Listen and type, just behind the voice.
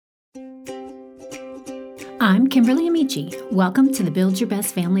I'm Kimberly Amici. Welcome to the Build Your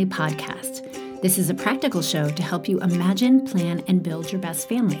Best Family podcast. This is a practical show to help you imagine, plan, and build your best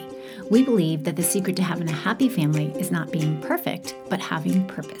family. We believe that the secret to having a happy family is not being perfect, but having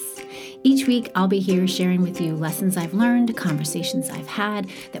purpose. Each week, I'll be here sharing with you lessons I've learned, conversations I've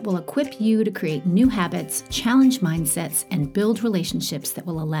had that will equip you to create new habits, challenge mindsets, and build relationships that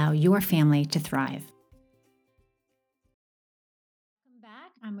will allow your family to thrive.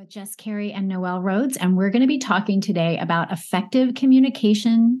 I'm with Jess Carey and Noelle Rhodes, and we're going to be talking today about effective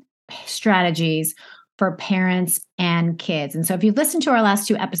communication strategies for parents and kids. And so if you've listened to our last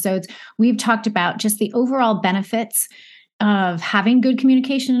two episodes, we've talked about just the overall benefits of having good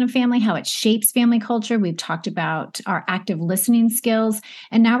communication in a family, how it shapes family culture. We've talked about our active listening skills.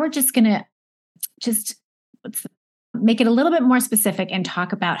 And now we're just going to make it a little bit more specific and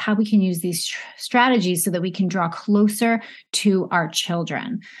talk about how we can use these strategies so that we can draw closer to our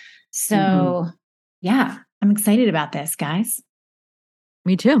children. So, yeah, I'm excited about this, guys.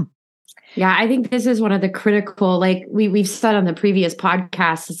 Me too. Yeah, I think this is one of the critical, like we've said on the previous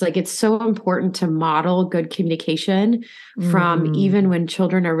podcast, it's so important to model good communication from even when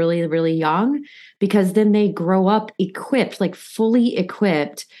children are really, really young, because then they grow up equipped, like fully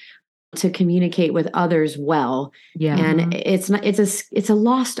equipped to communicate with others well. Yeah. And it's a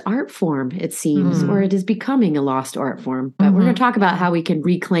lost art form, it seems, or it is becoming a lost art form. But we're going to talk about how we can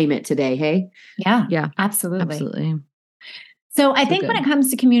reclaim it today. Hey? Yeah, absolutely. Absolutely. So I think when it comes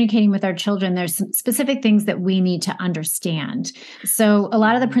to communicating with our children, there's some specific things that we need to understand. So a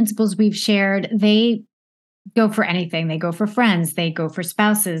lot of the principles we've shared, they go for anything. They go for friends, they go for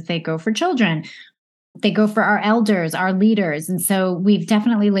spouses, they go for children. They go for our elders, our leaders. And so we've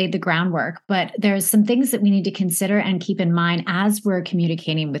definitely laid the groundwork, but there's some things that we need to consider and keep in mind as we're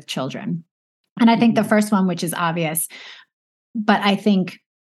communicating with children. And I think the first one, which is obvious, but I think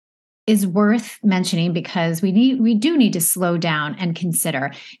is worth mentioning because we do need to slow down and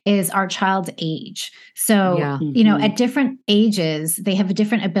consider is our child's age. So, at different ages, they have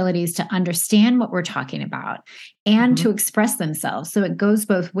different abilities to understand what we're talking about and to express themselves. So it goes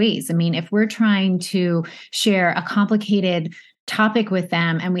both ways. I mean, if we're trying to share a complicated topic with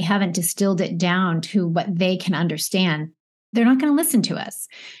them and we haven't distilled it down to what they can understand, they're not going to listen to us.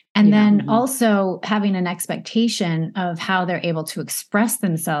 And then also having an expectation of how they're able to express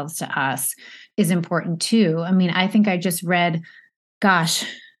themselves to us is important too. I mean, I think I just read,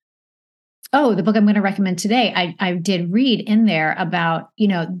 the book I'm going to recommend today, I did read in there about,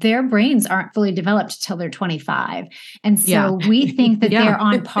 their brains aren't fully developed till they're 25. And so we think that they're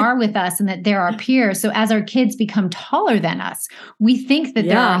on par with us and that they're our peers. So as our kids become taller than us, we think that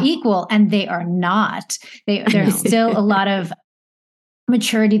they're our equal, and they are not. There's still a lot of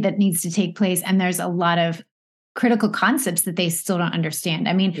maturity that needs to take place. And there's a lot of critical concepts that they still don't understand.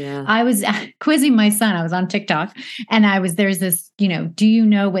 I mean, I was quizzing my son. I was on TikTok and there's this, do you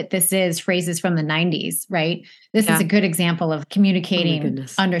know what this is? Phrases from the 90s, right? This is a good example of communicating,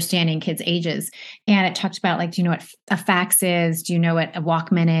 understanding kids' ages. And it talked about do you know what a fax is? Do you know what a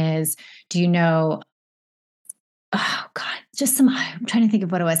Walkman is? Do you know, I'm trying to think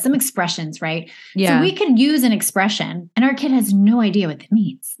of what it was, some expressions, right? Yeah. So we could use an expression and our kid has no idea what that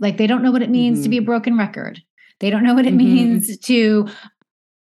means. Like they don't know what it means to be a broken record. They don't know what it means to,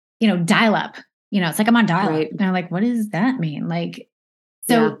 dial up, it's like I'm on dial up. Right. And they're like, what does that mean?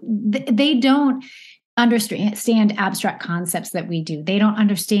 They don't understand abstract concepts that we do. They don't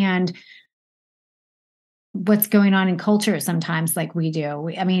understand what's going on in culture sometimes like we do.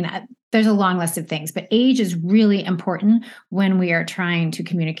 There's a long list of things, but age is really important when we are trying to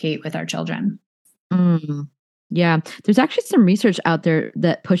communicate with our children. Yeah. There's actually some research out there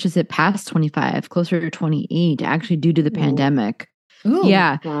that pushes it past 25, closer to 28, actually due to the pandemic. Ooh.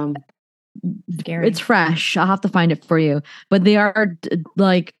 Yeah. Scary. It's fresh. I'll have to find it for you. But they are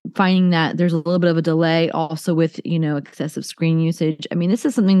finding that there's a little bit of a delay also with, excessive screen usage. I mean, this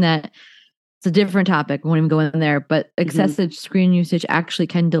is something that it's a different topic. I won't even go in there, but excessive screen usage actually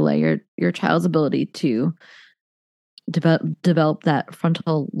can delay your child's ability to develop that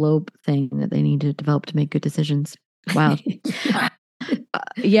frontal lobe thing that they need to develop to make good decisions. Wow.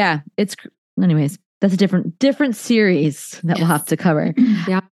 Anyways, that's a different series that we'll have to cover.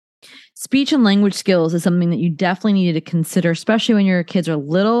 Yeah. Speech and language skills is something that you definitely need to consider, especially when your kids are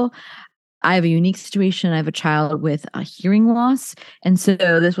little. I have a unique situation. I have a child with a hearing loss. And so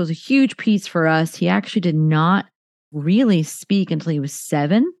this was a huge piece for us. He actually did not really speak until he was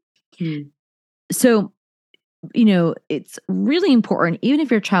 7. So, it's really important, even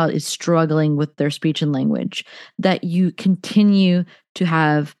if your child is struggling with their speech and language, that you continue to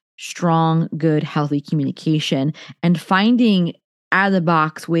have strong, good, healthy communication and finding out of the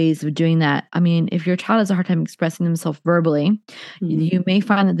box ways of doing that. I mean, if your child has a hard time expressing themselves verbally, you may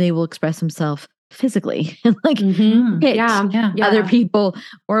find that they will express themselves physically, like hit other people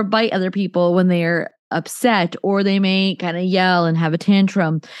or bite other people when they're upset, or they may kind of yell and have a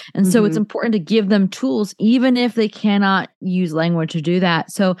tantrum. And so it's important to give them tools, even if they cannot use language to do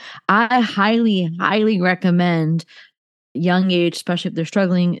that. So I highly, highly recommend young age, especially if they're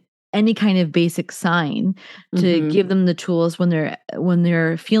struggling, any kind of basic sign to give them the tools when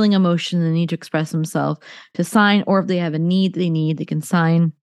they're feeling emotion and they need to express themselves to sign, or if they have a need they can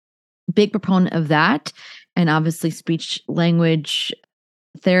sign. Big proponent of that. And obviously speech language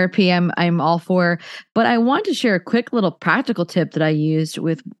therapy I'm all for. But I want to share a quick little practical tip that I used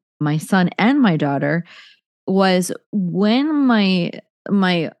with my son and my daughter. Was when my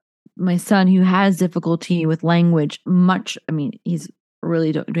son, who has difficulty with language, he's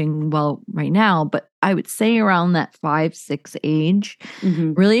really doing well right now, but I would say around that 5-6 age,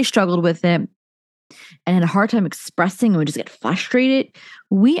 really struggled with it and had a hard time expressing and would just get frustrated.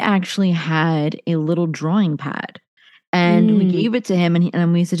 We actually had a little drawing pad, and we gave it to him,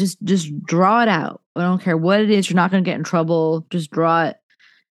 and we said, just draw it out. I don't care what it is. You're not going to get in trouble. Just draw it.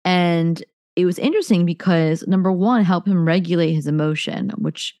 And it was interesting because, number one, help him regulate his emotion,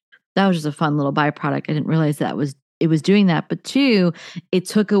 which that was just a fun little byproduct. I didn't realize it was doing that. But two, it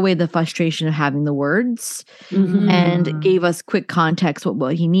took away the frustration of having the words and gave us quick context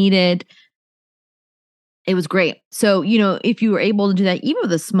what he needed. It was great. So, if you were able to do that, even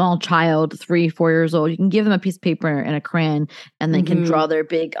with a small child, 3-4 years old, you can give them a piece of paper and a crayon, and they can draw their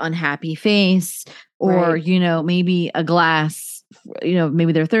big unhappy face, or, maybe a glass,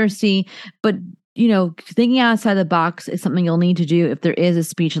 maybe they're thirsty. But, thinking outside the box is something you'll need to do if there is a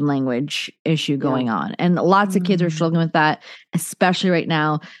speech and language issue going on. And lots of kids are struggling with that, especially right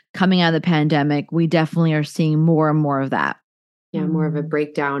now, coming out of the pandemic. We definitely are seeing more and more of that. Yeah, more of a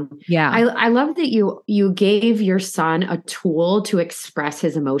breakdown. Yeah. I love that you gave your son a tool to express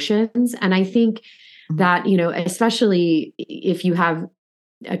his emotions. And I think that, especially if you have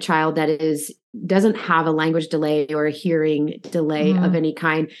a child that doesn't have a language delay or a hearing delay of any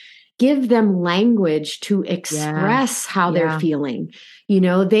kind, give them language to express how they're feeling.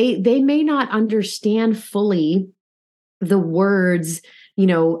 They may not understand fully the words,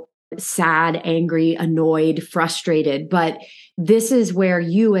 sad, angry, annoyed, frustrated, but this is where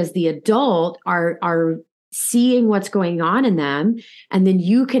you as the adult are seeing what's going on in them, and then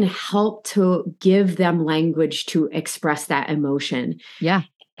you can help to give them language to express that emotion. Yeah.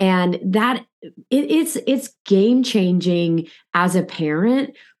 And that it's game changing as a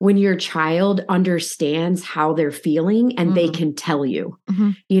parent when your child understands how they're feeling and they can tell you.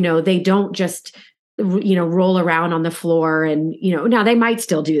 They don't just roll around on the floor and, now they might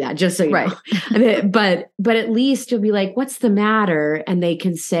still do that, just so you know. But at least you'll be like, what's the matter? And they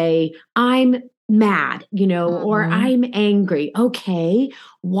can say, I'm mad, or I'm angry. Okay.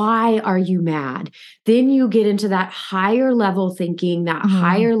 Why are you mad? Then you get into that higher level thinking, that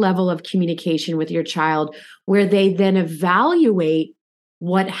higher level of communication with your child, where they then evaluate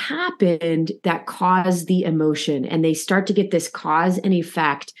what happened that caused the emotion. And they start to get this cause and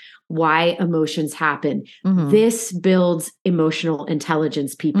effect, why emotions happen. This builds emotional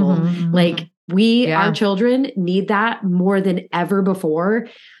intelligence, people. Like our children need that more than ever before.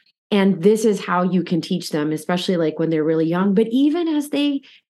 And this is how you can teach them, especially like when they're really young, but even as they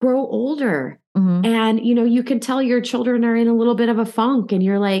grow older. And, you can tell your children are in a little bit of a funk, and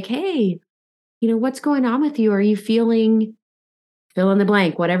you're like, hey, what's going on with you? Are you feeling, fill in the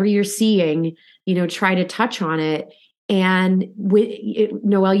blank, whatever you're seeing, try to touch on it. And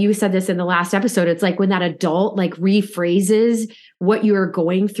Noelle, you said this in the last episode. It's like when that adult like rephrases what you're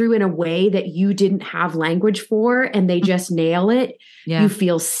going through in a way that you didn't have language for, and they just nail it. You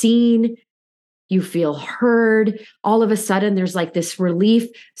feel seen, you feel heard. All of a sudden, there's like this relief.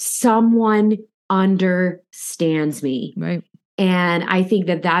 Someone understands me. Right. And I think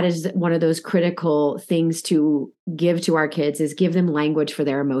that is one of those critical things to give to our kids, is give them language for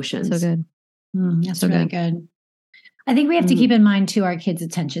their emotions. So good. That's so really good. I think we have to keep in mind too our kids'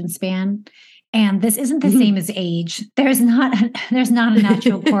 attention span, and this isn't the same as age. There's not a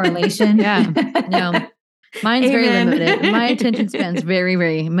natural correlation. No, mine's very limited. My attention span's very,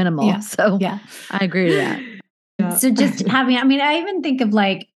 very minimal. So I agree to that. So just having, I even think of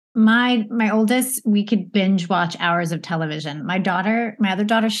like my oldest, we could binge watch hours of television. My other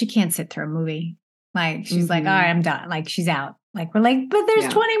daughter, she can't sit through a movie. Like she's like, all right, I'm done. Like she's out. Like we're like, but there's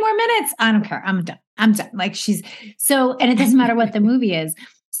 20 more minutes. I don't care. I'm done. Like she's so, and it doesn't matter what the movie is.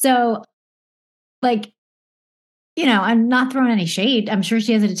 So like I'm not throwing any shade. I'm sure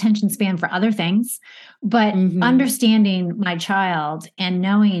she has an attention span for other things, but understanding my child and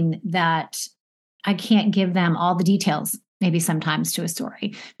knowing that I can't give them all the details, maybe sometimes to a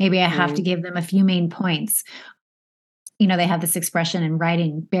story. Maybe I have to give them a few main points. They have this expression in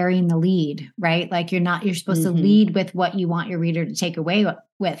writing, burying the lead, right? Like you're supposed to lead with what you want your reader to take away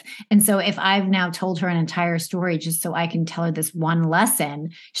with. And so if I've now told her an entire story just so I can tell her this one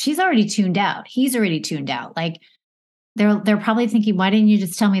lesson, she's already tuned out. He's already tuned out. Like they're probably thinking, why didn't you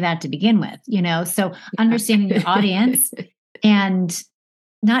just tell me that to begin with? So understanding your audience and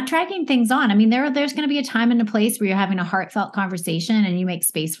not dragging things on. I mean, there's going to be a time and a place where you're having a heartfelt conversation and you make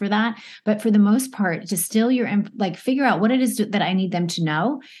space for that. But for the most part, distill figure out what it is that I need them to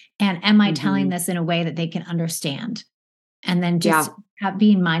know. And am I telling this in a way that they can understand? And then just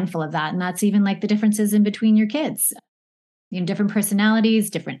being mindful of that. And that's even like the differences in between your kids, different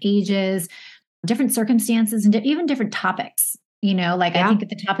personalities, different ages, different circumstances, and even different topics. I think at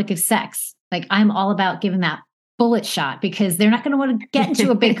the topic of sex, like I'm all about giving that bullet shot because they're not going to want to get into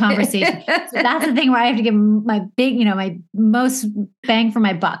a big conversation. So that's the thing where I have to give my big, my most bang for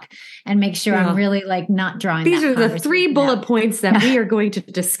my buck and make sure I'm really like not drawing. These are the 3 bullet points that we are going to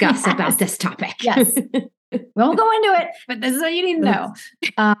discuss about this topic. Yes. We won't go into it, but this is what you need to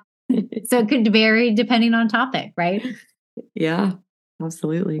know. So it could vary depending on topic, right? Yeah,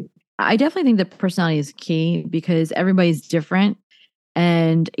 absolutely. I definitely think that personality is key because everybody's different.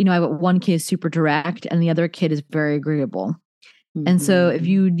 And, I have one kid is super direct and the other kid is very agreeable. And so if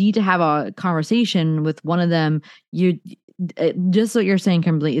you need to have a conversation with one of them, just what you're saying,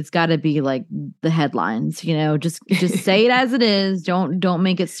 Kimberly, it's got to be like the headlines, just say it as it is. Don't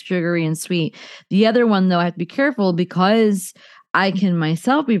make it sugary and sweet. The other one, though, I have to be careful because I can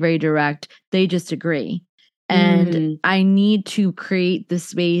myself be very direct. They just agree. And I need to create the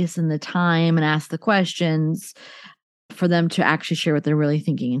space and the time and ask the questions for them to actually share what they're really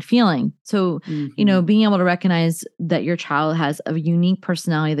thinking and feeling. So, being able to recognize that your child has a unique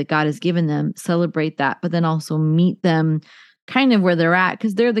personality that God has given them, celebrate that, but then also meet them kind of where they're at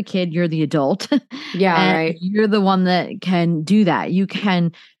because they're the kid, you're the adult. Yeah, right. You're the one that can do that. You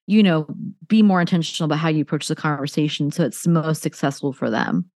can, be more intentional about how you approach the conversation so it's most successful for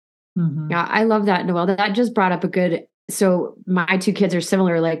them. Yeah, I love that, Noelle. That just brought up so my 2 kids are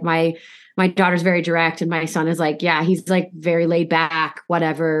similar. Like my daughter's very direct and my son is like, he's like very laid back,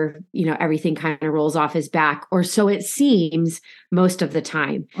 whatever, everything kind of rolls off his back, or so it seems most of the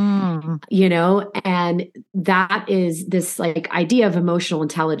time, and that is this like idea of emotional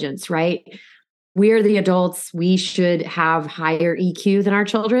intelligence, right? We're the adults. We should have higher EQ than our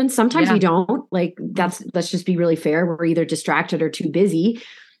children. Sometimes we don't. Like let's just be really fair. We're either distracted or too busy.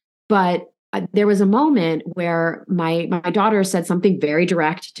 But there was a moment where my daughter said something very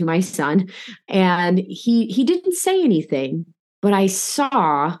direct to my son, and he didn't say anything, but I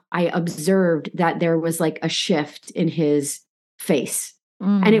observed that there was like a shift in his face,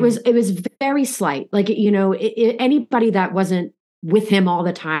 and it was very slight. Like anybody that wasn't with him all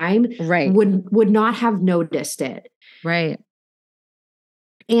the time, right, would not have noticed it, right.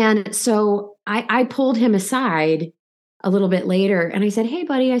 And so I pulled him aside a little bit later. And I said, hey,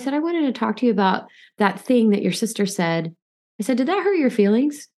 buddy, I said, I wanted to talk to you about that thing that your sister said. I said, did that hurt your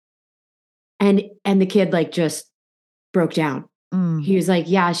feelings? And the kid like just broke down. He was like,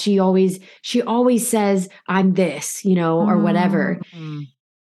 yeah, she always says I'm this, or whatever.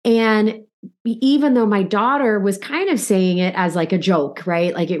 And even though my daughter was kind of saying it as like a joke,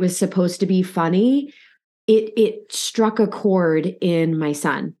 right? Like it was supposed to be funny, it struck a chord in my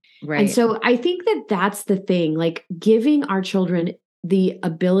son. Right. And so I think that that's the thing, like giving our children the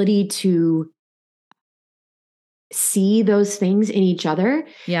ability to see those things in each other.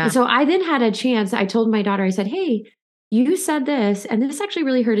 Yeah. And so I then had a chance. I told my daughter, I said, hey, you said this, and this actually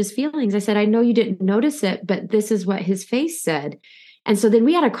really hurt his feelings. I said, I know you didn't notice it, but this is what his face said. And so then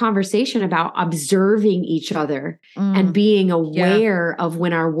we had a conversation about observing each other and being aware of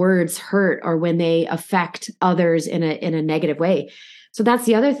when our words hurt or when they affect others in a negative way. So that's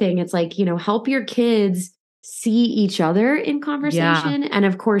the other thing. It's like, help your kids see each other in conversation. And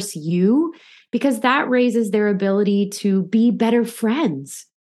of course because that raises their ability to be better friends.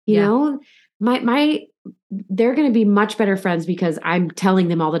 You know, they're going to be much better friends because I'm telling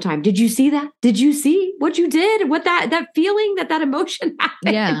them all the time, did you see that? Did you see what you did? What that feeling, that emotion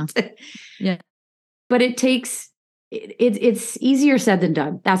happened? Yeah. But it takes, it's easier said than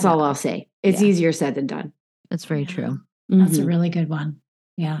done. That's all I'll say. It's easier said than done. That's very true. That's a really good one.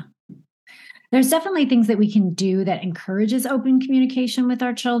 Yeah. There's definitely things that we can do that encourages open communication with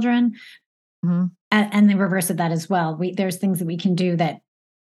our children. And the reverse of that as well. There's things that we can do that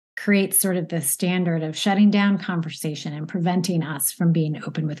creates sort of the standard of shutting down conversation and preventing us from being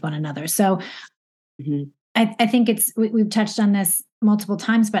open with one another. So I think we've touched on this multiple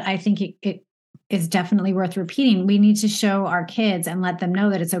times, but I think it is definitely worth repeating. We need to show our kids and let them know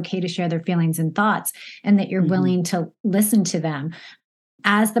that it's okay to share their feelings and thoughts, and that you're willing to listen to them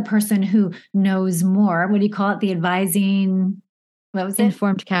as the person who knows more. What do you call it? The advising, what was it?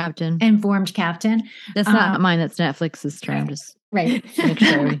 Informed captain. Informed captain. That's not mine. That's Netflix's term. Just right. Make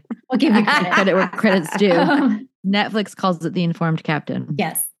sure I'll give you credit. Credit where credit's due. Netflix calls it the informed captain.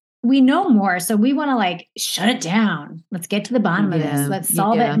 Yes. We know more. So we want to like shut it down. Let's get to the bottom of this. Let's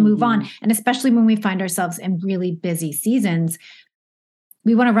solve it and move on. And especially when we find ourselves in really busy seasons,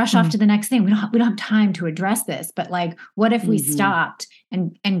 we want to rush off to the next thing. We don't have time to address this. But like, what if we stopped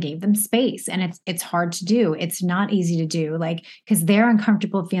and gave them space? And it's hard to do. It's not easy to do, like, because their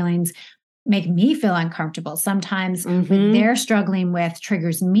uncomfortable feelings make me feel uncomfortable. Sometimes what they're struggling with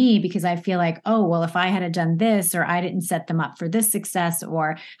triggers me because I feel like, oh, well, if I had done this, or I didn't set them up for this success,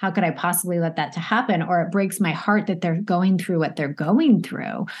 or how could I possibly let that to happen? Or it breaks my heart that they're going through what they're going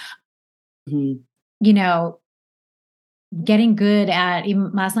through. You know, getting good at,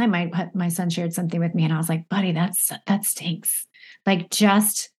 even last night, my son shared something with me and I was like, buddy, that stinks. Like,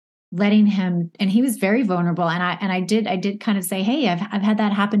 just letting him, and he was very vulnerable. And I did kind of say, hey, I've had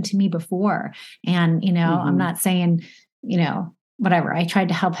that happen to me before. And, you know, I'm not saying, you know, whatever. I tried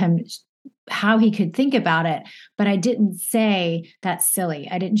to help him how he could think about it, but I didn't say that's silly.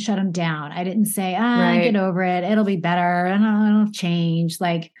 I didn't shut him down. I didn't say, get over it. It'll be better. And it'll change.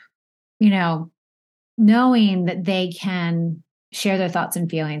 Like, you know, knowing that they can share their thoughts and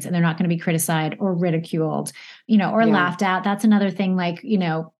feelings and they're not going to be criticized or ridiculed, you know, or laughed at. That's another thing. Like, you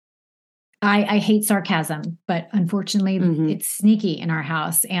know, I hate sarcasm, but unfortunately it's sneaky in our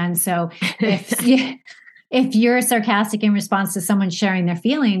house. And so if you're sarcastic in response to someone sharing their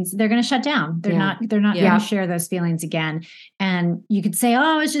feelings, they're going to shut down. They're not going to share those feelings again. And you could say, oh,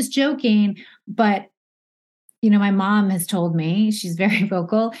 I was just joking. But, you know, my mom has told me, she's very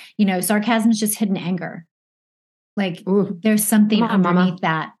vocal, you know, sarcasm is just hidden anger. Like there's something underneath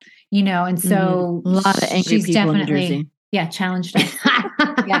that, you know, and so a lot of angry people in New Jersey. Challenged us.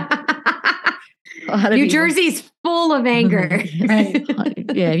 New Jersey's full of anger. Right.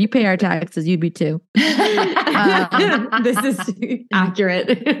 Yeah, if you pay our taxes, you'd be too. This is accurate.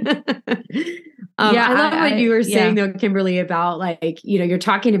 I love what you were saying though, Kimberly, about like, you know, you're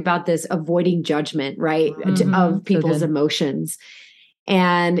talking about this avoiding judgment, right? Of people's emotions.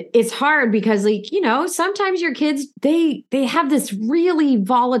 And it's hard because, like, you know, sometimes your kids, they have this really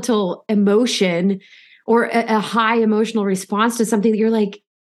volatile emotion or a high emotional response to something that you're like,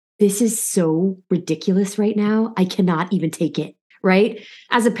 this is so ridiculous right now. I cannot even take it. Right.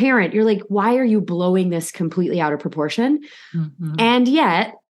 As a parent, you're like, why are you blowing this completely out of proportion? And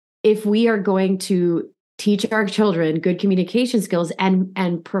yet, if we are going to teach our children good communication skills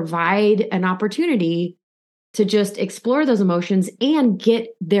and provide an opportunity to just explore those emotions and get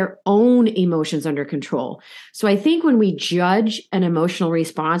their own emotions under control. So I think when we judge an emotional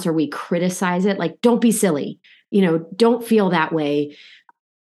response or we criticize it, like, don't be silly, you know, don't feel that way,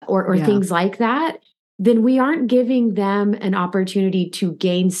 or things like that, then we aren't giving them an opportunity to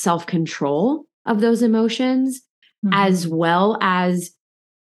gain self-control of those emotions, as well as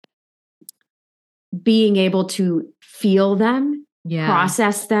being able to feel them,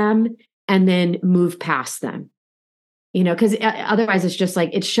 process them, and then move past them. You know, because otherwise it's just like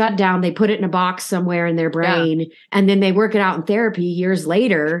it's shut down. They put it in a box somewhere in their brain, and then they work it out in therapy years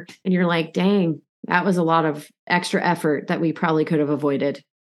later. And you're like, dang, that was a lot of extra effort that we probably could have avoided.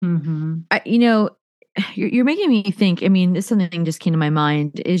 You know, you're making me think. I mean, this something just came to my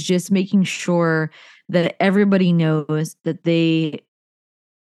mind is just making sure that everybody knows that they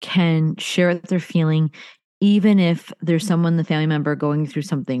can share what they're feeling, even if there's someone, the family member, going through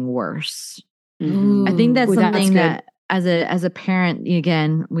something worse. I think that's something that as a parent,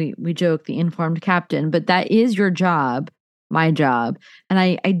 again, we joke the informed captain, but that is your job, my job. And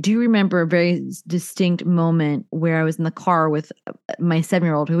I do remember a very distinct moment where I was in the car with my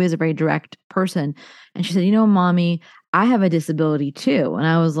 7-year-old, who is a very direct person. And she said, you know, mommy, I have a disability too. And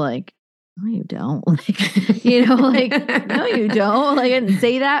I was like, no, you don't. Like, you know, like, no, you don't. Like, I didn't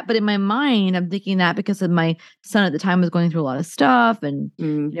say that. But in my mind, I'm thinking that because of my son at the time was going through a lot of stuff and,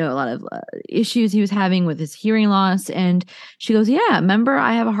 you know, a lot of issues he was having with his hearing loss. And she goes, yeah, remember,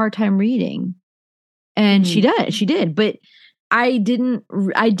 I have a hard time reading. And she did. But I didn't,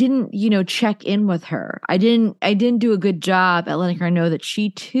 check in with her. I didn't do a good job at letting her know that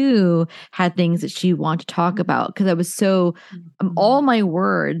she too had things that she wanted to talk about. Because I was so, all my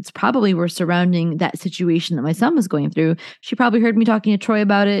words probably were surrounding that situation that my son was going through. She probably heard me talking to Troy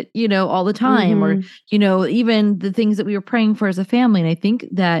about it, all the time, or, even the things that we were praying for as a family. And I think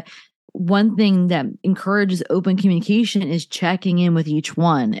that one thing that encourages open communication is checking in with each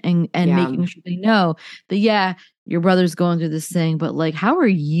one and making sure they know that, your brother's going through this thing, but like, how are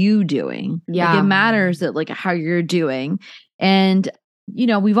you doing? Yeah. Like, it matters that like how you're doing. And,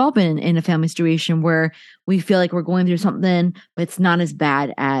 we've all been in a family situation where we feel like we're going through something, but it's not as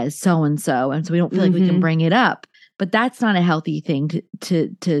bad as so-and-so. And so we don't feel like we can bring it up, but that's not a healthy thing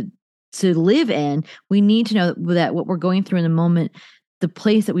to live in. We need to know that what we're going through in the moment, the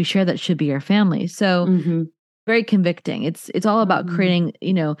place that we share that should be our family. So very convicting. It's all about creating,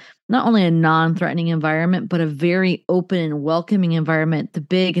 not only a non-threatening environment, but a very open and welcoming environment, the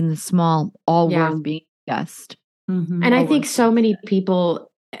big and the small, all worth being discussed. And I think so many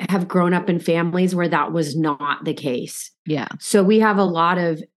people have grown up in families where that was not the case. Yeah. So we have a lot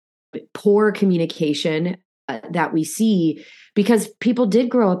of poor communication that we see because people did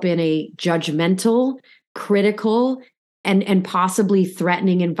grow up in a judgmental, critical, and possibly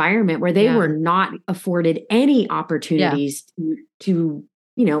threatening environment where they were not afforded any opportunities to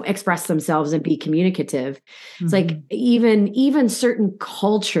express themselves and be communicative. It's like even certain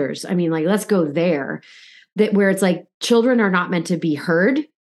cultures. I mean, like, let's go there, that where it's like children are not meant to be heard.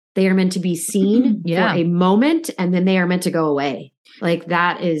 They are meant to be seen for a moment, and then they are meant to go away. Like,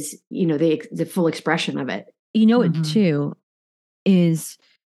 that is, the full expression of it. It too is,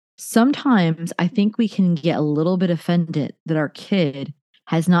 sometimes I think we can get a little bit offended that our kid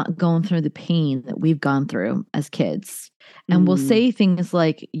has not gone through the pain that we've gone through as kids. And we'll say things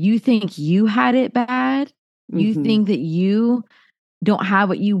like, you think you had it bad? You think that you don't have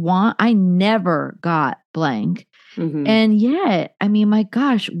what you want? I never got blank. And yet, I mean, my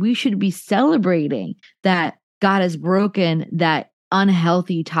gosh, we should be celebrating that God has broken that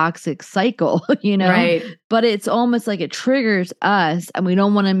unhealthy, toxic cycle, Right. But it's almost like it triggers us, and we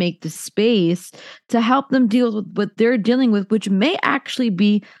don't want to make the space to help them deal with what they're dealing with, which may actually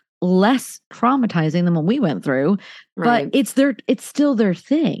be less traumatizing than what we went through, but it's still their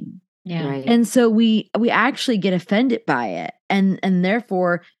thing. Yeah. Right. And so we actually get offended by it, and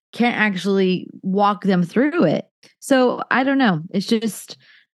therefore can't actually walk them through it. So I don't know. It's just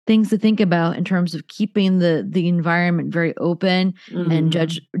things to think about in terms of keeping the environment very open and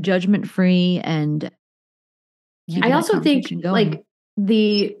judgment free. And I also think like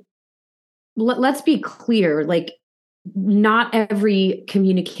let's be clear, like, not every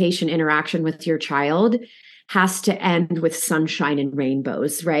communication interaction with your child has to end with sunshine and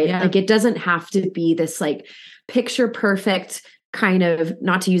rainbows, right? Yeah. Like, it doesn't have to be this like picture perfect kind of,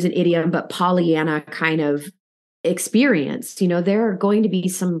 not to use an idiom, but Pollyanna kind of experience. There are going to be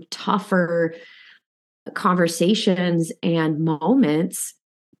some tougher conversations and moments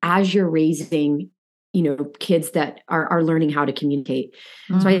as you're raising, kids that are learning how to communicate.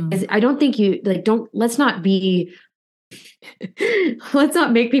 So I don't think let's not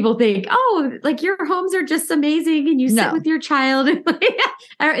make people think, oh, like, your homes are just amazing and you sit with your child.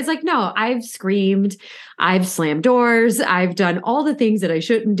 It's like, no, I've screamed, I've slammed doors, I've done all the things that I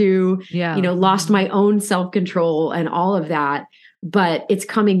shouldn't do, lost my own self-control and all of that. But it's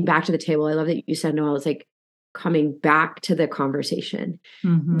coming back to the table. I love that you said, Noelle, it's like coming back to the conversation,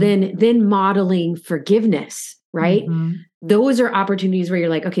 then modeling forgiveness, right? Those are opportunities where you're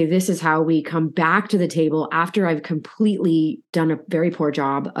like, okay, this is how we come back to the table after I've completely done a very poor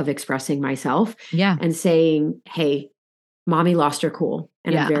job of expressing myself and saying, hey, mommy lost her cool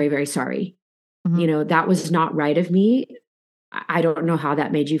and I'm very, very sorry. That was not right of me. I don't know how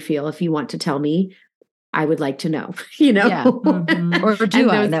that made you feel. If you want to tell me, I would like to know, or do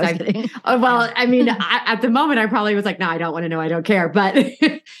I? No, I was kidding. Well, I mean, at the moment I probably was like, no, I don't want to know. I don't care.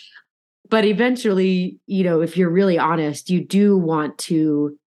 But eventually, if you're really honest, you do want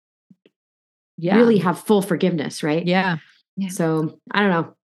to really have full forgiveness, right? Yeah. So I don't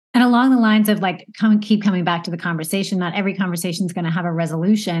know. And along the lines of like, keep coming back to the conversation, not every conversation is going to have a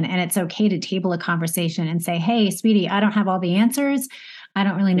resolution. And it's okay to table a conversation and say, hey, sweetie, I don't have all the answers. I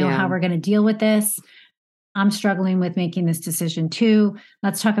don't really know how we're going to deal with this. I'm struggling with making this decision too.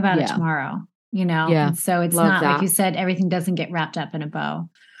 Let's talk about it tomorrow, Yeah. And so it's not like you said, everything doesn't get wrapped up in a bow.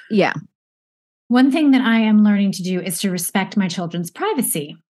 Yeah. One thing that I am learning to do is to respect my children's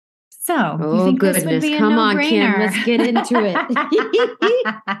privacy. So you think this would be a Come on, no-brainer? Kim, let's get into it.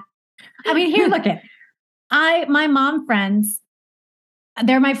 I mean, here, look at my mom friends.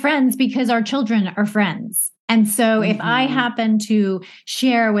 They're my friends because our children are friends. And so if I happen to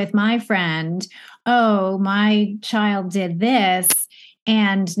share with my friend, oh, my child did this,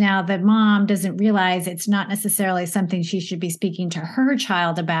 and now the mom doesn't realize it's not necessarily something she should be speaking to her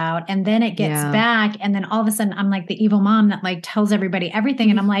child about. And then it gets back. And then all of a sudden I'm like the evil mom that like tells everybody everything.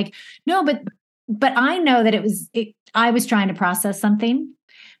 And I'm like, no, but I know that I was trying to process something.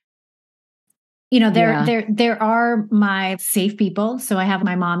 You know, there are my safe people. So I have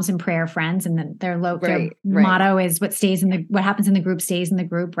my moms in prayer friends, and then their motto is what happens in the group stays in the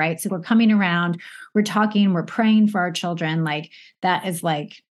group, right? So we're coming around, we're talking, we're praying for our children. Like that is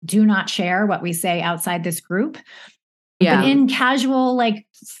like, do not share what we say outside this group. Yeah. But in casual like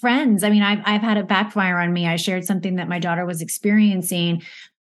friends, I mean, I've had it backfire on me. I shared something that my daughter was experiencing.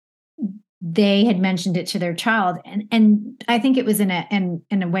 They had mentioned it to their child, and I think it was in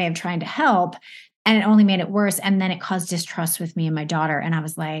a way of trying to help, and it only made it worse. And then it caused distrust with me and my daughter. And I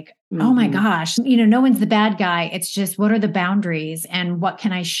was like, oh my gosh, you know, no one's the bad guy. It's just, what are the boundaries and what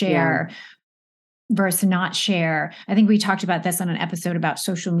can I share versus not share? I think we talked about this on an episode about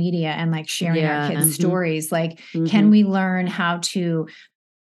social media and like sharing our kids' stories. Like, can we learn how to,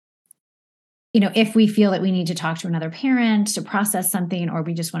 you know, if we feel that we need to talk to another parent to process something, or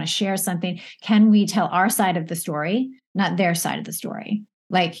we just want to share something, can we tell our side of the story, not their side of the story?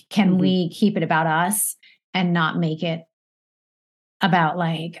 Like, can we keep it about us and not make it about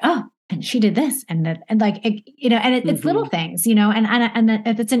like, oh, and she did this and that, and like, you know, and it's little things, you know, and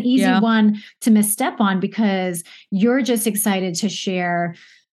if it's an easy one to misstep on because you're just excited to share,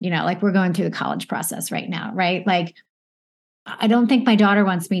 you know, like we're going through the college process right now, right? Like, I don't think my daughter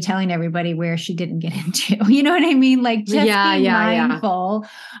wants me telling everybody where she didn't get into, you know what I mean? Like just be mindful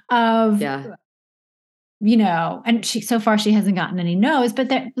of, you know, and so far she hasn't gotten any no's, but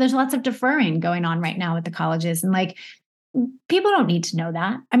there's lots of deferring going on right now with the colleges. And like, people don't need to know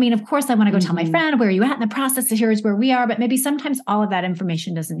that. I mean, of course I want to go tell my friend, where are you at in the process? Here's where we are, but maybe sometimes all of that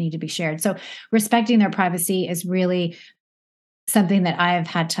information doesn't need to be shared. So respecting their privacy is really something that I've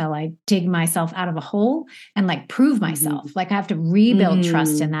had to like dig myself out of a hole and like prove myself. Like I have to rebuild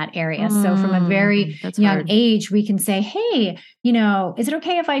trust in that area. So from a very young age, we can say, hey, you know, is it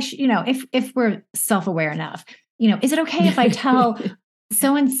okay if I, you know, if we're self-aware enough, you know, is it okay if I tell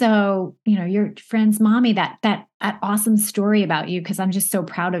so-and-so, you know, your friend's mommy that awesome story about you, because I'm just so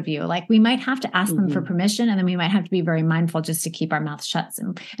proud of you. Like we might have to ask them for permission, and then we might have to be very mindful just to keep our mouths shut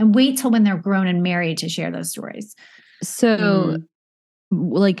and wait till when they're grown and married to share those stories. So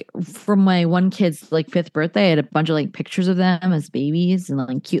like for my one kid's like 5th birthday, I had a bunch of like pictures of them as babies and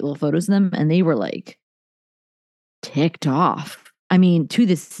like cute little photos of them. And they were like ticked off. I mean, to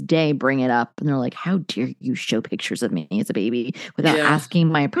this day, bring it up. And they're like, how dare you show pictures of me as a baby without asking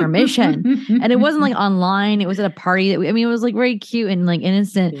my permission? And it wasn't like online. It was at a party. It was like very cute and like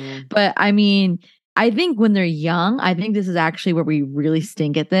innocent. Yeah. But I mean, I think when they're young, I think this is actually where we really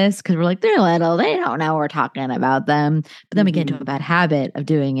stink at this, because we're like, they're little, they don't know we're talking about them. But then we get into a bad habit of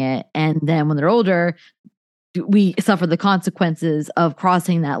doing it. And then when they're older, we suffer the consequences of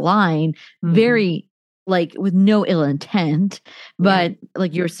crossing that line very like with no ill intent. But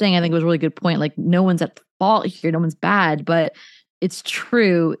like you were saying, I think it was a really good point. Like no one's at fault here. No one's bad, but it's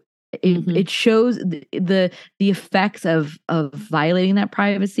true. It shows the effects of violating that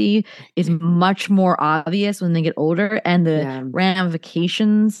privacy is much more obvious when they get older, and the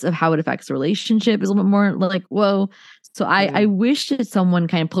ramifications of how it affects the relationship is a little bit more like, whoa. So I wish that someone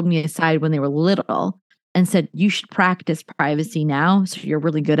kind of pulled me aside when they were little and said, you should practice privacy now, so you're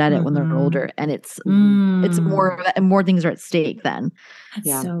really good at it when they're older. And it's more things are at stake then.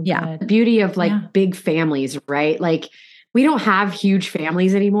 That's so good. The beauty of like big families, right? Like we don't have huge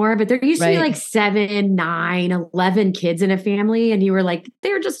families anymore, but there used to be like 7, 9, 11 kids in a family. And you were like,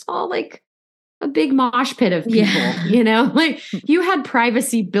 they're just all like a big mosh pit of people, you know, like you had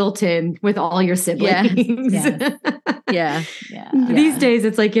privacy built in with all your siblings. These days,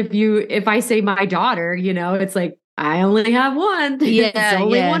 it's like, if I say my daughter, you know, it's like, I only have one. It's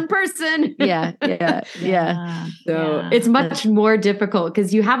only one person. So it's much more difficult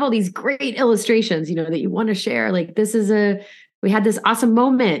because you have all these great illustrations, you know, that you want to share. Like we had this awesome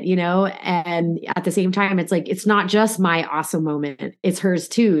moment, you know, and at the same time, it's like, it's not just my awesome moment, it's hers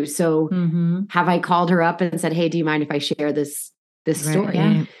too. So have I called her up and said, hey, do you mind if I share this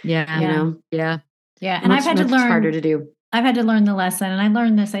story? Yeah. You know? Yeah. And I've had to learn harder to do. I've had to learn the lesson, and I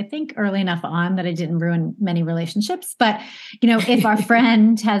learned this, I think, early enough on that I didn't ruin many relationships. But, if our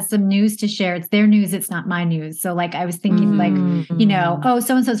friend has some news to share, it's their news, it's not my news. So like, I was thinking oh,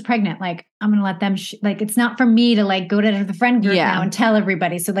 so-and-so's pregnant. Like, I'm going to let them, it's not for me to like go to the friend group now and tell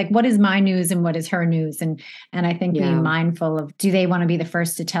everybody. So like, what is my news and what is her news? And I think being mindful of, do they want to be the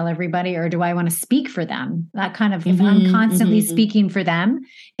first to tell everybody, or do I want to speak for them? That kind of, if I'm constantly speaking for them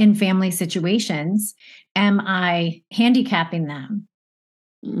in family situations, am I handicapping them?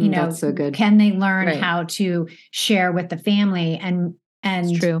 That's so good. Can they learn how to share with the family? And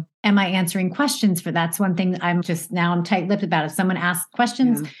true. Am I answering questions for that's one thing I'm tight-lipped about. If someone asks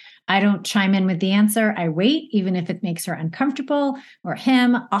questions, I don't chime in with the answer. I wait, even if it makes her uncomfortable or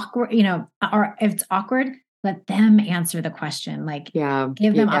him awkward, or if it's awkward, let them answer the question. Like,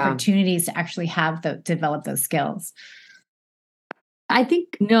 give them opportunities to actually develop those skills. I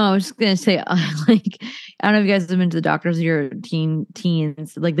think, I was just going to say, like, I don't know if you guys have been to the doctors of your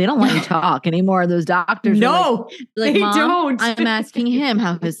teens. Like, they don't let you talk anymore. Those doctors. No, like, they Mom, don't. I'm asking him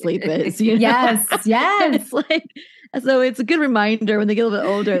how his sleep is. Yes. It's like, so it's a good reminder when they get a little bit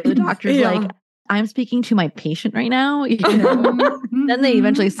older, the doctor's like, I'm speaking to my patient right now. Then they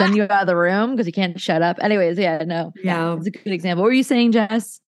eventually send you out of the room because you can't shut up. Anyways, it's a good example. What were you saying,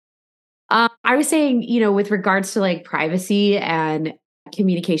 Jess? I was saying, with regards to like privacy and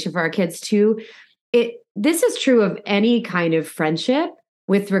communication for our kids too, this is true of any kind of friendship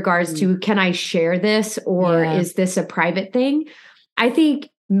with regards to, can I share this, or is this a private thing? I think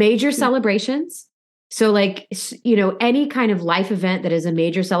major celebrations. So like, any kind of life event that is a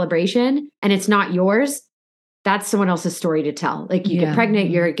major celebration and it's not yours, that's someone else's story to tell. Like you get pregnant,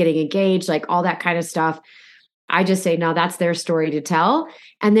 you're getting engaged, like all that kind of stuff. I just say, no, that's their story to tell.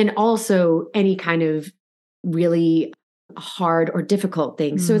 And then also any kind of really hard or difficult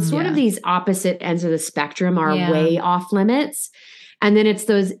things. So it's sort of these opposite ends of the spectrum are way off limits. And then it's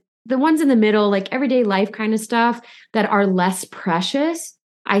the ones in the middle, like everyday life kind of stuff that are less precious,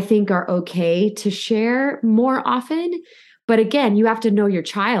 I think are okay to share more often. But again, you have to know your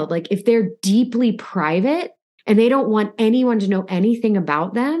child. Like if they're deeply private and they don't want anyone to know anything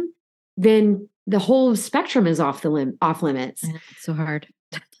about them, then the whole spectrum is off limits. It's so hard.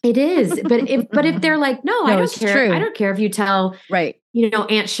 It is. But if they're like, no, I don't care. True. I don't care if you tell,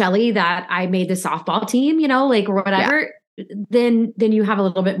 Aunt Shelley that I made the softball team, like, or whatever, then you have a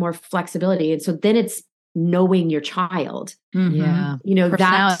little bit more flexibility. And so then it's knowing your child.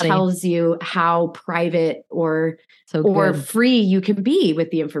 That tells you how private or free you can be with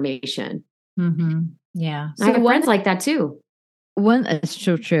the information. Yeah. So I have friends like that too. It's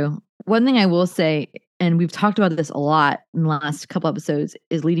so true. One thing I will say, and we've talked about this a lot in the last couple episodes,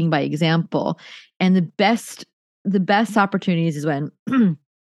 is leading by example. And the best opportunities is when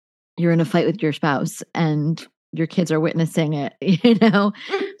you're in a fight with your spouse and your kids are witnessing it,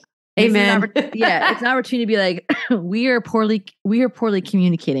 Amen. It's an opportunity to be like, we are poorly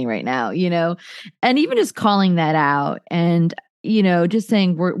communicating right now, and even just calling that out and, just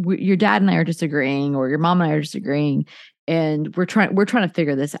saying your dad and I are disagreeing, or your mom and I are disagreeing, and we're trying to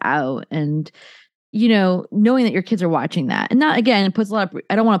figure this out. And, knowing that your kids are watching that, and not, again, it puts a lot of,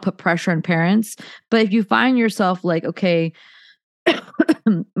 I don't want to put pressure on parents, but if you find yourself like, okay,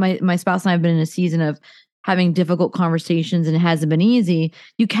 my spouse and I have been in a season of having difficult conversations and it hasn't been easy,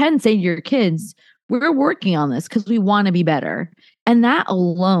 you can say to your kids, we're working on this because we want to be better. And that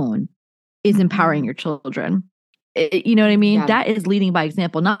alone is empowering your children. You know what I mean? Yeah. That is leading by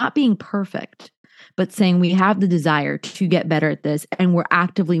example, not being perfect, but saying we have the desire to get better at this and we're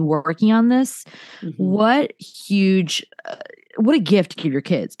actively working on this. What a gift to give your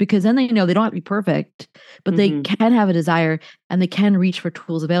kids, because then they know they don't have to be perfect, but they can have a desire and they can reach for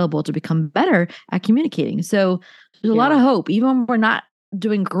tools available to become better at communicating. So there's a lot of hope. Even when we're not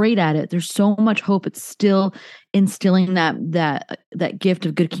doing great at it, there's so much hope. It's still instilling that gift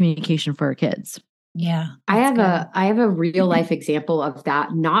of good communication for our kids. Yeah. I have a real life example of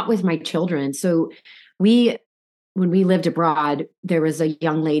that, not with my children. So when we lived abroad, there was a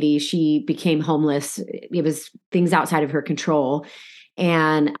young lady, she became homeless. It was things outside of her control.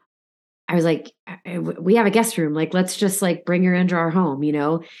 And I was like, we have a guest room. Like, let's just like bring her into our home,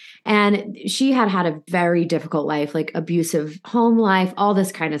 And she had a very difficult life, like abusive home life, all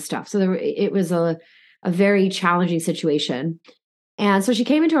this kind of stuff. So it was a very challenging situation. And so she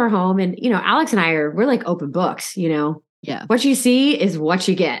came into our home, and, Alex and we're like open books, Yeah. What you see is what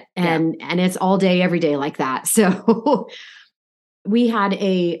you get. And it's all day, every day like that. So we had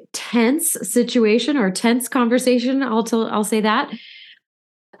a tense situation or tense conversation. I'll say that.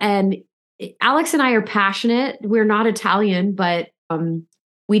 And Alex and I are passionate. We're not Italian, but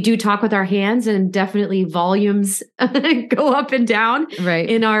we do talk with our hands, and definitely volumes go up and down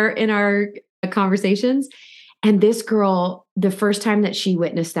in our conversations. And this girl, the first time that she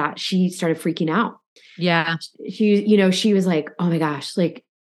witnessed that, she started freaking out. Yeah. She was like, oh my gosh, like,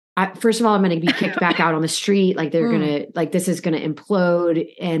 first of all, I'm going to be kicked back out on the street. Like they're going to, like, this is going to implode.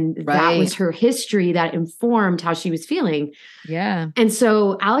 And that was her history that informed how she was feeling. Yeah. And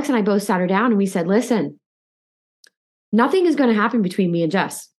so Alex and I both sat her down and we said, listen, nothing is going to happen between me and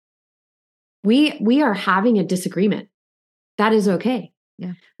Jess. We are having a disagreement. That is okay.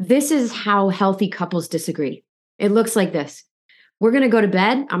 Yeah. This is how healthy couples disagree. It looks like this. We're going to go to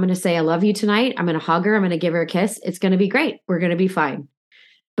bed. I'm going to say, I love you tonight. I'm going to hug her. I'm going to give her a kiss. It's going to be great. We're going to be fine.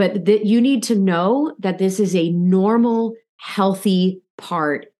 But you need to know that this is a normal, healthy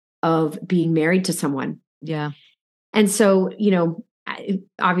part of being married to someone. Yeah. And so,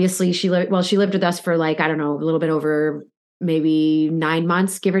 obviously she lived with us for like, I don't know, a little bit over maybe 9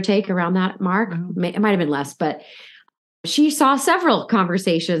 months, give or take, around that mark. It might have been less, but she saw several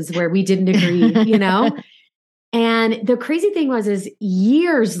conversations where we didn't agree, And the crazy thing is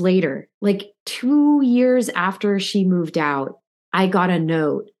years later, like 2 years after she moved out, I got a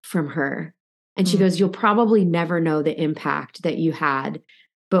note from her and she goes, you'll probably never know the impact that you had,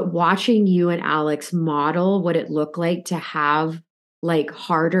 but watching you and Alex model what it looked like to have like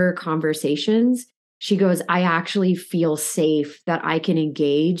harder conversations, she goes, I actually feel safe that I can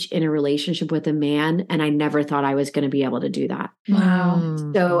engage in a relationship with a man. And I never thought I was going to be able to do that. Wow.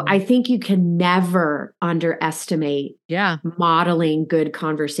 So I think you can never underestimate modeling good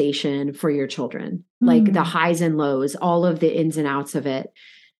conversation for your children, like the highs and lows, all of the ins and outs of it.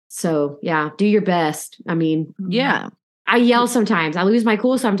 So yeah, do your best. I mean, I yell sometimes, I lose my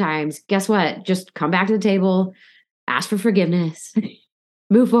cool sometimes. Guess what? Just come back to the table, ask for forgiveness,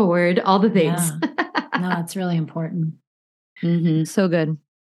 move forward, all the things. No, that's really important. So good.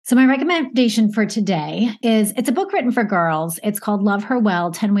 So my recommendation for today is, it's a book written for girls. It's called Love Her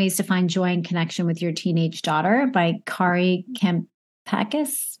Well, 10 Ways to Find Joy and Connection with Your Teenage Daughter by Kari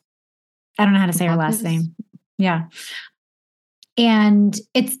Kampakis. I don't know how to say her last name. Yeah. And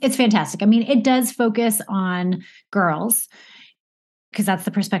it's fantastic. I mean, it does focus on girls because that's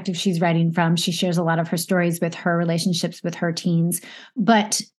the perspective she's writing from. She shares a lot of her stories with her relationships with her teens,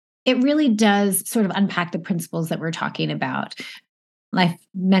 but it really does sort of unpack the principles that we're talking about. I've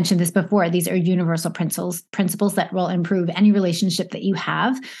mentioned this before. These are universal principles that will improve any relationship that you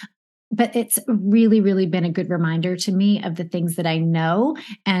have. But it's really, really been a good reminder to me of the things that I know,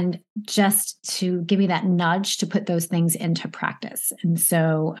 and just to give me that nudge to put those things into practice. And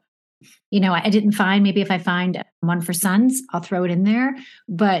so, I didn't find, maybe if I find one for sons, I'll throw it in there.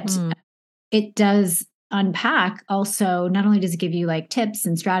 But it does unpack also, not only does it give you like tips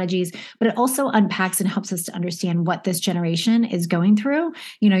and strategies, but it also unpacks and helps us to understand what this generation is going through.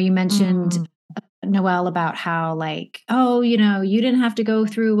 You mentioned Noelle about how like, you didn't have to go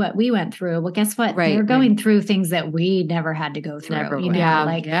through what we went through. Well, guess what? They're going through things that we never had to go through.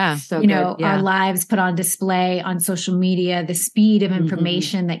 Our lives put on display on social media, the speed of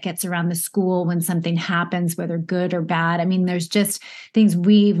information that gets around the school when something happens, whether good or bad. I mean, there's just things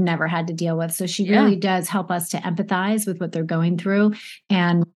we've never had to deal with. So she really does help us to empathize with what they're going through.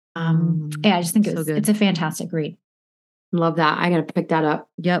 And I just think it's a fantastic read. Love that. I got to pick that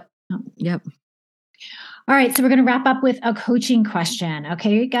up. Yep. All right, so we're going to wrap up with a coaching question.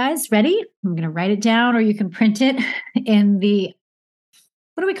 Okay, guys, ready? I'm going to write it down, or you can print it in the,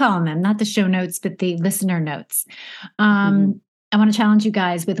 what are we calling them? Not the show notes, but the listener notes. I want to challenge you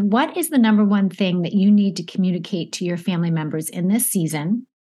guys with, what is the number one thing that you need to communicate to your family members in this season?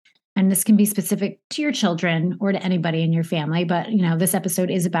 And this can be specific to your children or to anybody in your family, but this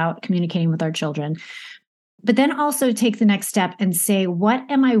episode is about communicating with our children. But then also take the next step and say, what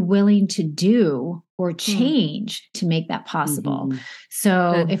am I willing to do or change to make that possible?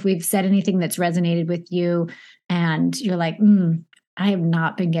 So if we've said anything that's resonated with you and you're like, I have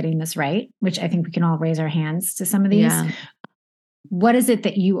not been getting this right, which I think we can all raise our hands to some of these. What is it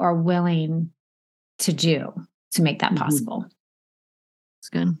that you are willing to do to make that possible? That's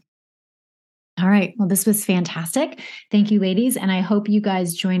good. All right. Well, this was fantastic. Thank you, ladies. And I hope you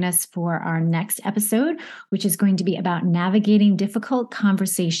guys join us for our next episode, which is going to be about navigating difficult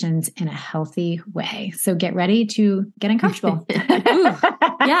conversations in a healthy way. So get ready to get uncomfortable.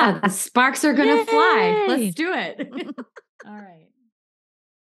 Yeah, the sparks are going to fly. Let's do it. All right.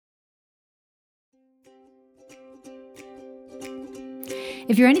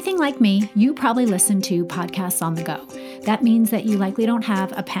 If you're anything like me, you probably listen to podcasts on the go. That means that you likely don't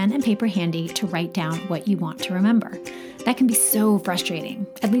have a pen and paper handy to write down what you want to remember. That can be so frustrating.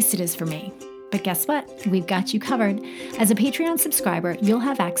 At least it is for me. But guess what? We've got you covered. As a Patreon subscriber, you'll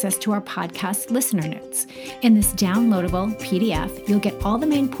have access to our podcast listener notes. In this downloadable PDF, you'll get all the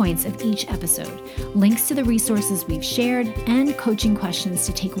main points of each episode, links to the resources we've shared, and coaching questions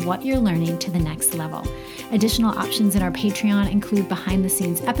to take what you're learning to the next level. Additional options in our Patreon include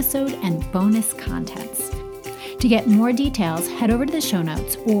behind-the-scenes episode and bonus contents. To get more details, head over to the show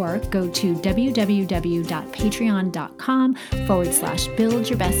notes or go to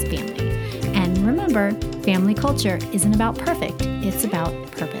www.patreon.com/buildyourbestfamily. And remember, family culture isn't about perfect, it's about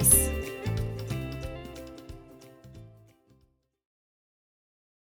purpose.